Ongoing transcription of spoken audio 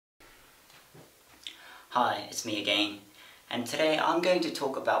Hi, it's me again, and today I'm going to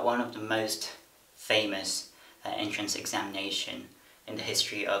talk about one of the most famous entrance examination in the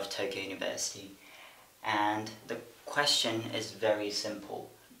history of Tokyo University. And the question is very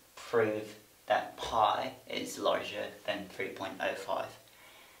simple. Prove that pi is larger than 3.05.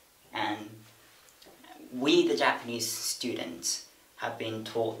 And we, the Japanese students, have been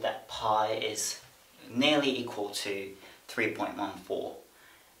taught that pi is nearly equal to 3.14.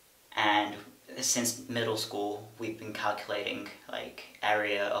 And since middle school, we've been calculating like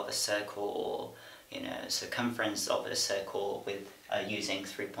area of a circle or circumference of a circle with using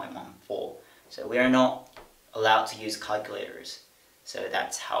 3.14. So we are not allowed to use calculators. So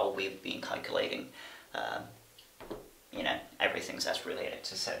that's how we've been calculating, everything that's related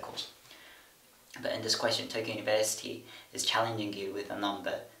to circles. But in this question, Tokyo University is challenging you with a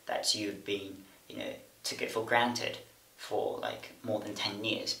number that you've been, took it for granted for like more than 10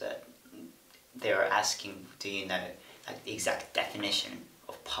 years, but they are asking, do you know like the exact definition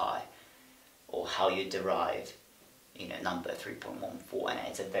of pi, or how you derive, number 3.14, and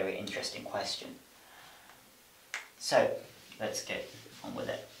it's a very interesting question. So let's get on with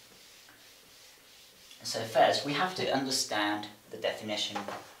it. So first, we have to understand the definition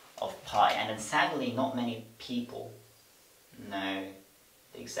of pi, and then sadly not many people know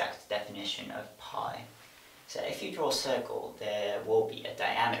the exact definition of pi. So if you draw a circle, there will be a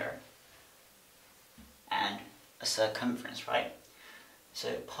diameter and a circumference, right?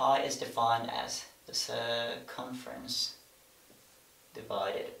 So pi is defined as the circumference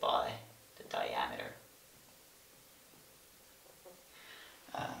divided by the diameter.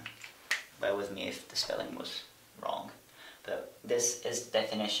 Bear with me if the spelling was wrong, but this is the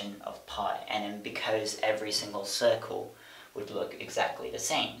definition of pi, and then because every single circle would look exactly the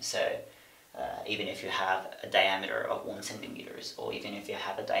same, so even if you have a diameter of 1 centimeters, or even if you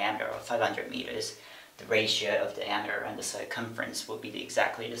have a diameter of 500 meters, the ratio of the diameter and the circumference will be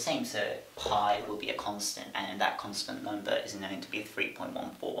exactly the same, so pi will be a constant, and that constant number is known to be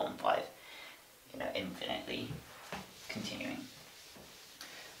 3.1415, infinitely continuing.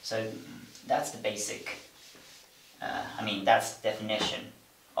 So that's the basic, that's the definition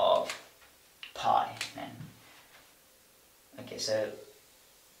of pi then. Okay, so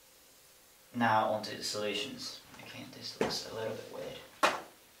now on to the solutions. Okay, this looks a little bit weird.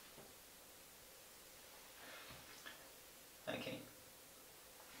 Okay.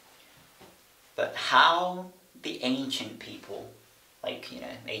 But how the ancient people,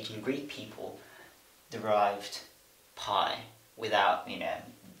 ancient Greek people, derived pi without, the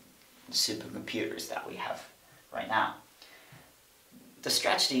supercomputers that we have right now. The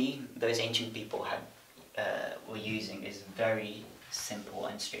strategy those ancient people were using is very simple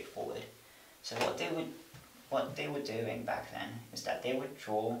and straightforward. So what they were doing back then is that they would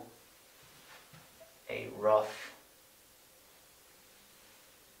draw a rough,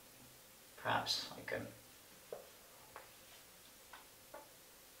 perhaps like a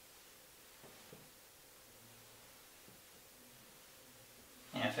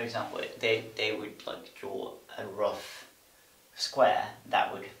for example, they would like draw a rough square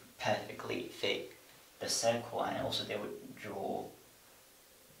that would perfectly fit the circle, and also they would draw,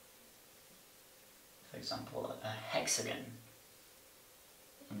 for example, a hexagon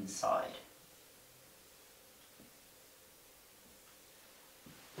inside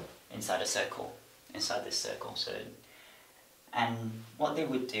a circle, inside this circle. So, and what they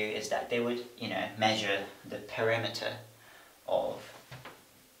would do is that they would, measure the perimeter of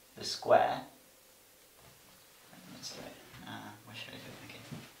the square. That's right. What should I do? Okay.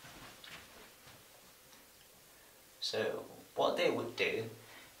 So what they would do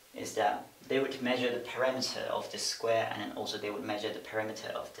is that they would measure the perimeter of this square, and then also they would measure the perimeter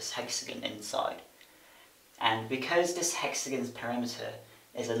of this hexagon inside. And because this hexagon's perimeter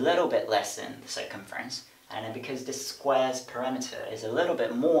is a little bit less than the circumference, and then because this square's perimeter is a little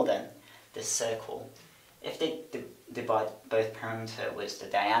bit more than this circle, if they divide both perimeter with the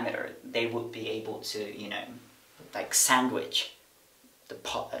diameter, they would be able to, sandwich the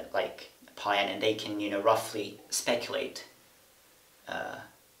pi, and they can, roughly speculate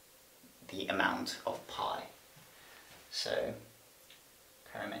the amount of pi. So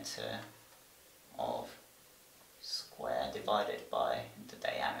perimeter of square divided by the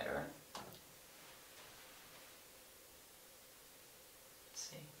diameter. Let's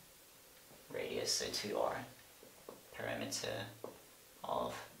see. Radius, so 2r. Perimeter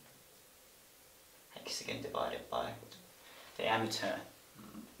of hexagon divided by diameter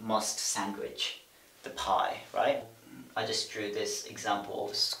must sandwich the pi, right? I just drew this example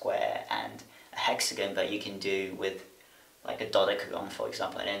of a square and a hexagon, but you can do with like a dodecagon, for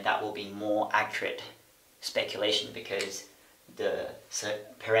example, and then that will be more accurate speculation because the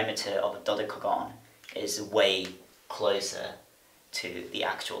perimeter of a dodecagon is way closer to the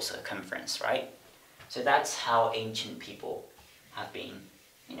actual circumference, right? So that's how ancient people have been,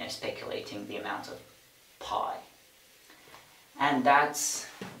 speculating the amount of pi. And that's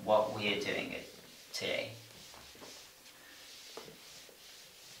what we are doing today.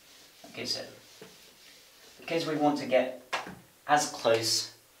 Okay, so because we want to get as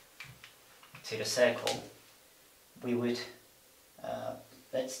close to the circle, we would,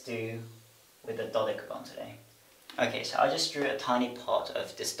 let's do with the dodecagon today. Okay, so I just drew a tiny part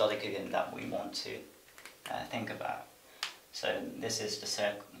of this dodecagon that we want to think about. So this is the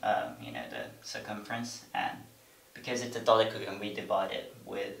the circumference, and because it's a dodecagon, we divide it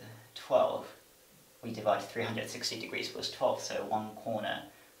with 12. We divide 360 degrees with 12, so one corner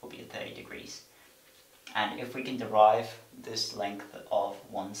will be 30 degrees. And if we can derive this length of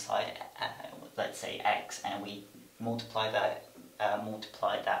one side, let's say x, and we multiply that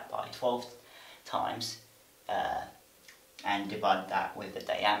by 12 times, and divide that with the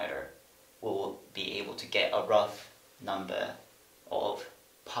diameter, we'll be able to get a rough number of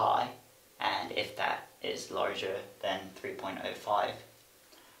pi, and if that is larger than 3.05,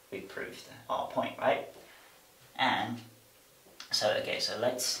 we proved our point, right? And so okay, so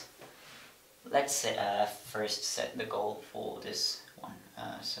let's first set the goal for this one.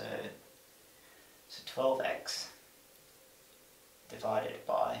 So 12x divided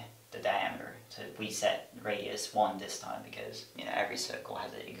by the diameter. So we set radius 1 this time because every circle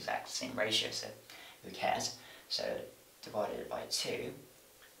has the exact same ratio, so who cares? So divided by 2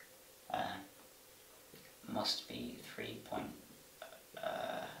 must be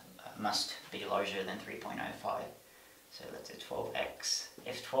must be larger than 3.05. So let's do 12x.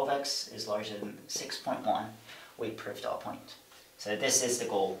 If 12x is larger than 6.1, we proved our point. So this is the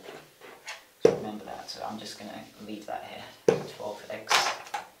goal. So remember that. So I'm just going to leave that here. 12x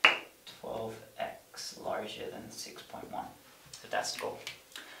larger than 6.1. So that's the goal.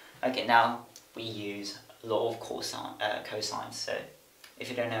 Okay, now we use law of cosines. So if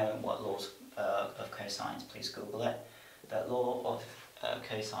you don't know what laws of cosines, please Google it. The law of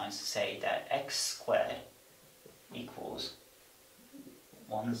cosines say that x squared equals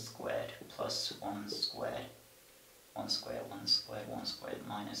 1 squared plus 1 squared, 1 squared, 1 squared, 1 squared,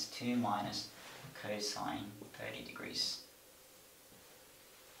 minus 2 minus cosine 30 degrees.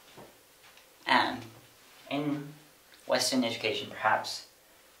 And in Western education, perhaps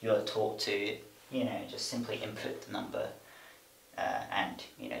you are taught to, just simply input the number and,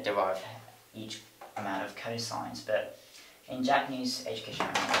 derive each amount of cosines. But in Japanese education,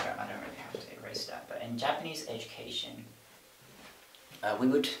 I don't really have to erase that, but in Japanese education, we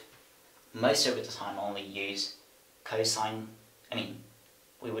would most of the time only use cosine.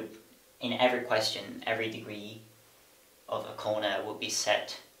 We would, in every question, every degree of a corner would be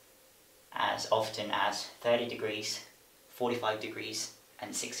set as often as 30 degrees, 45 degrees,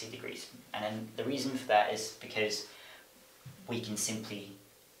 and 60 degrees. And then the reason for that is because we can simply,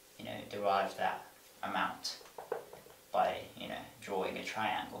 derive that amount by, drawing a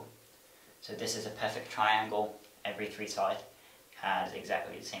triangle. So this is a perfect triangle. Every three sides has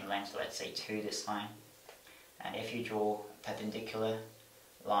exactly the same length. So let's say 2 this time. And if you draw a perpendicular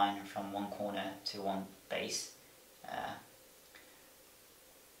line from one corner to one base,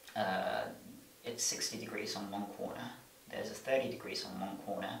 it's 60 degrees on one corner. There's a 30 degrees on one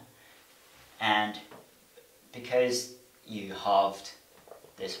corner. And because you halved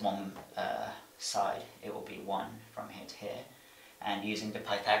this one side, it will be 1 from here to here. And using the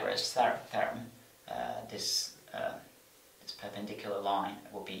Pythagoras theorem, this perpendicular line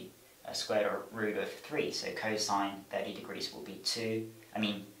will be a square root of 3. So cosine 30 degrees will be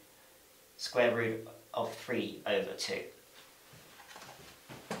square root of 3 over 2.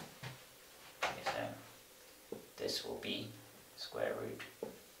 Okay, so this will be square root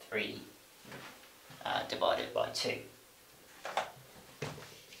 3 divided by 2.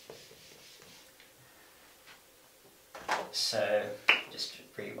 So just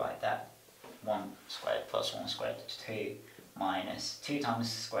rewrite that. 1 squared plus 1 squared is 2 minus 2 times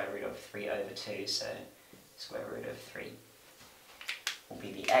the square root of 3 over 2, so square root of 3 will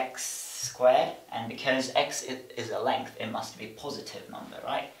be the x squared, and because x is a length, it must be a positive number,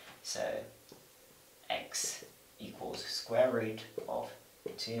 right? So x equals square root of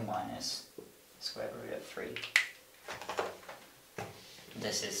 2 minus square root of 3.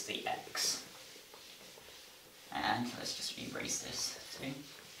 This is the x. And let's just erase this too.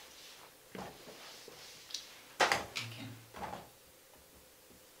 Okay.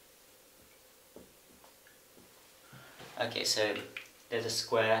 Okay, so there's a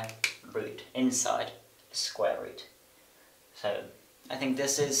square root inside square root. So I think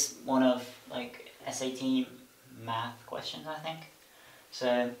this is one of like SAT math questions, I think.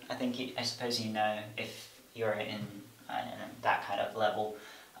 So I think I suppose you know, if you're in that kind of level,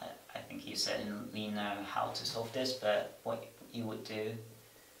 I think you certainly know how to solve this. But what you would do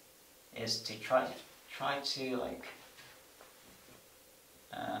is to try to like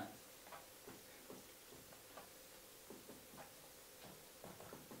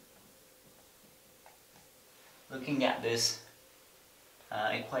looking at this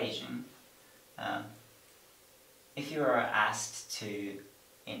equation, if you are asked to,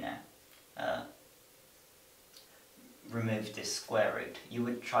 remove this square root, you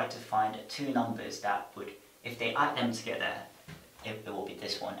would try to find two numbers that would, if they add them together, it will be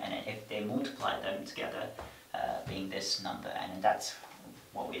this one, and if they multiply them together, being this number, and that's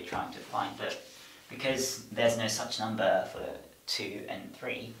what we're trying to find. But because there's no such number for 2 and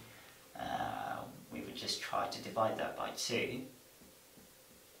 3, we would just try to divide that by 2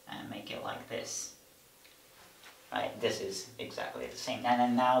 and make it like this. Right, this is exactly the same. And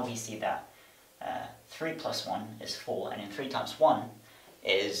then now we see that 3 plus 1 is 4, and then 3 times 1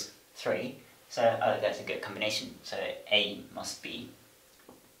 is 3. So that's a good combination. So A must be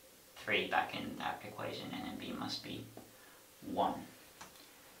 3 back in that equation, and then B must be 1.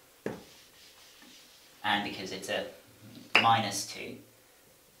 And because it's a minus 2,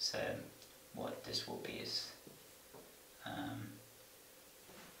 so what this will be is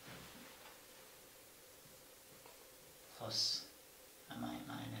plus a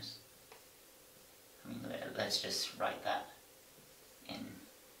minus. I mean, let's just write that in.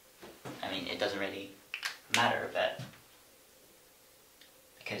 I mean, it doesn't really matter, but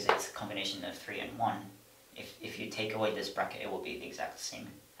because it's a combination of 3 and 1, if you take away this bracket, it will be the exact same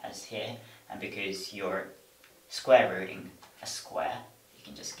as here. And because you're square rooting a square, you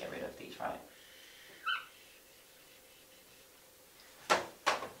can just get rid of these, right?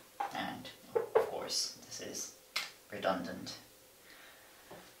 And of course, this is redundant.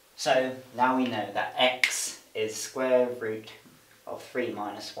 So now we know that x is square root of 3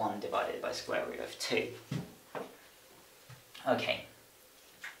 minus 1 divided by square root of 2. Okay.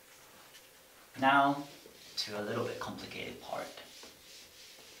 Now to a little bit complicated part.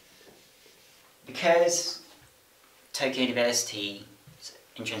 Because Tokyo University's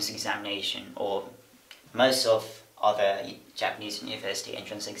entrance examination, or most of other Japanese university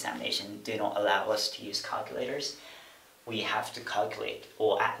entrance examinations, do not allow us to use calculators, we have to calculate,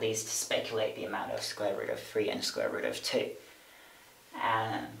 or at least speculate, the amount of square root of 3 and square root of 2.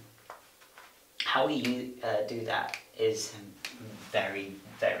 And how we do that is very,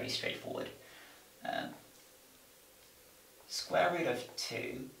 very straightforward. Square root of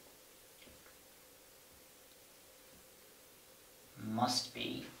 2 must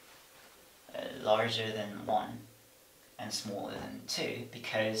be larger than 1 and smaller than 2,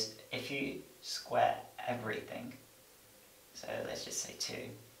 because if you square everything, so let's just say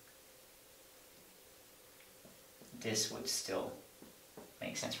 2, this would still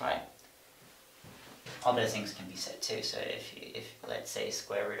make sense, right? Other things can be said too. So if let's say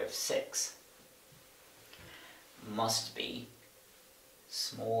square root of 6 must be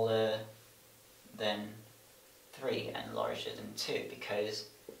smaller than 3 and larger than 2, because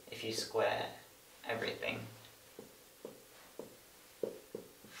if you square everything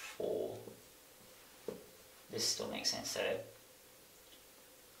for this, still makes sense. So,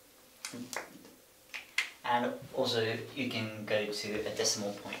 and also you can go to a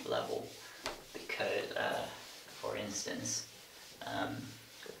decimal point level, because for instance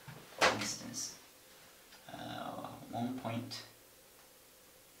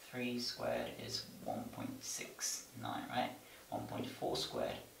 1.3 squared is 1.69, right? 1.4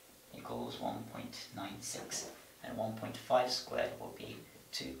 squared equals 1.96, and 1.5 squared will be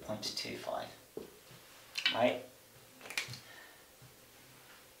 2.25, right?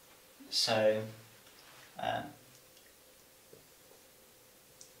 So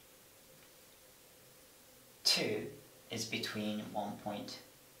two is between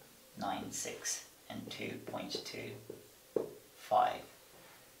 1.96 and 2.25.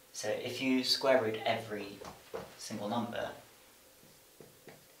 So if you square root every single number,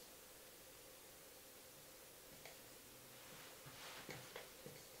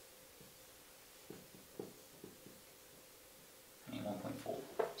 I mean 1.4,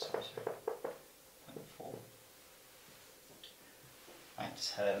 sorry, 0.4. Right,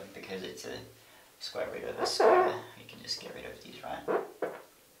 so because it's a square root of a square, you can just get rid of these, right?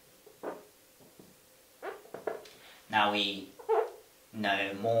 Now we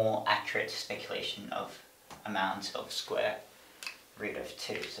know more accurate speculation of amounts of square root of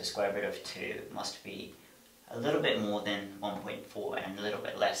 2. So square root of 2 must be a little bit more than 1.4 and a little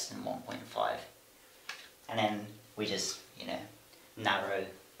bit less than 1.5. And then we just, narrow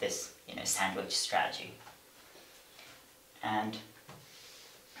this, sandwich strategy. And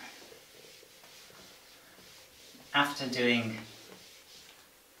after doing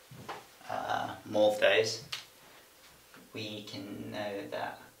more of those, we can know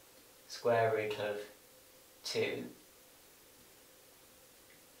that square root of 2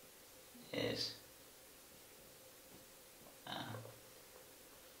 is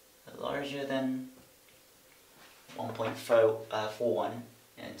larger than 1.41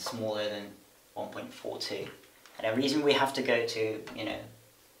 and smaller than 1.42. And the reason we have to go to,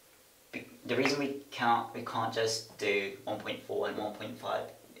 the reason we can't just do 1.4 and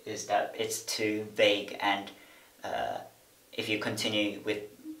 1.5 is that it's too vague, and if you continue with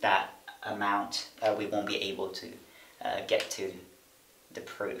that amount, we won't be able to get to the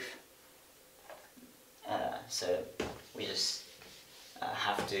proof. So we just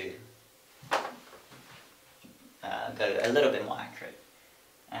have to go a little bit more accurate.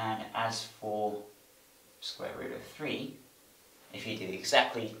 And as for square root of 3, if you do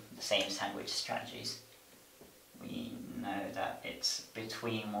exactly the same sandwich strategies, we know that it's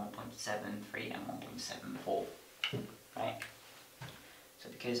between 1.73 and 1.74, right? So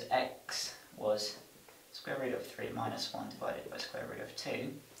because x was square root of 3 minus 1 divided by square root of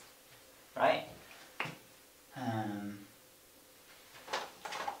 2, right?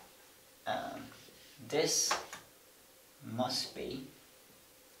 This must be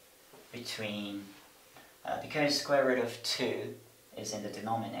between, because square root of 2 is in the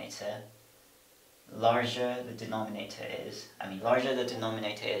denominator, larger the denominator is,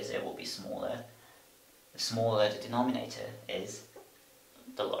 it will be smaller. The smaller the denominator is,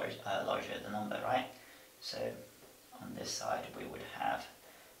 the larger the number, right? So on this side we would have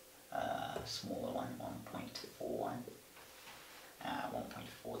a smaller one, 1.41,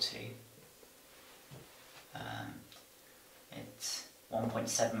 1.42. It's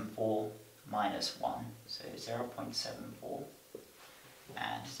 1.74 minus 1, so 0.74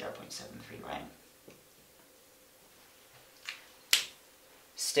 and 0.73, right?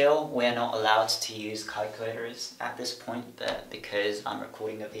 Still, we're not allowed to use calculators at this point, but because I'm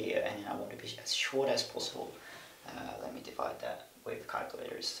recording a video and I want to be as short as possible, let me divide that with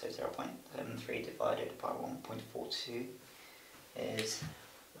calculators. So 0.73 divided by 1.42 is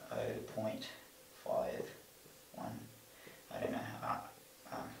 0.51. I don't know how,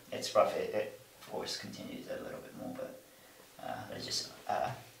 it's rough, it of course continues a little bit more, but let's just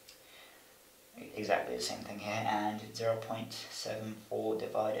exactly the same thing here, and 0.74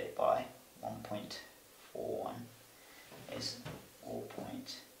 divided by 1.41 is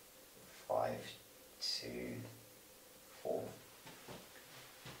 4.524.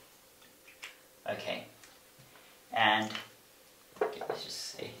 Okay, and let's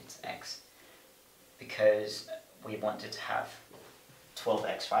just say it's x, because we wanted to have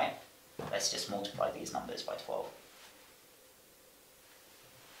 12x, right? Let's just multiply these numbers by 12.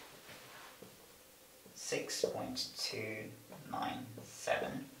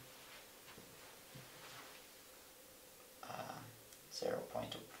 6.297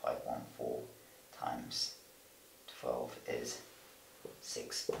 0.514 times 12 is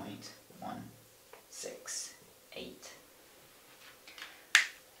 6.168.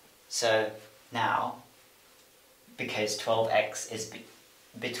 So now, because 12x is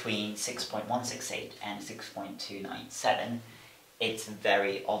between 6.168 and 6.297, it's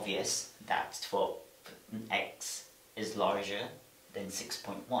very obvious that 12x is larger than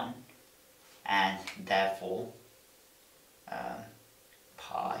 6.1, and therefore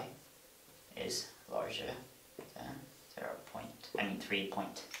pi is larger than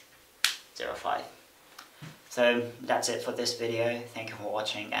 3.05. So that's it for this video. Thank you for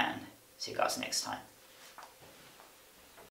watching, and see you guys next time.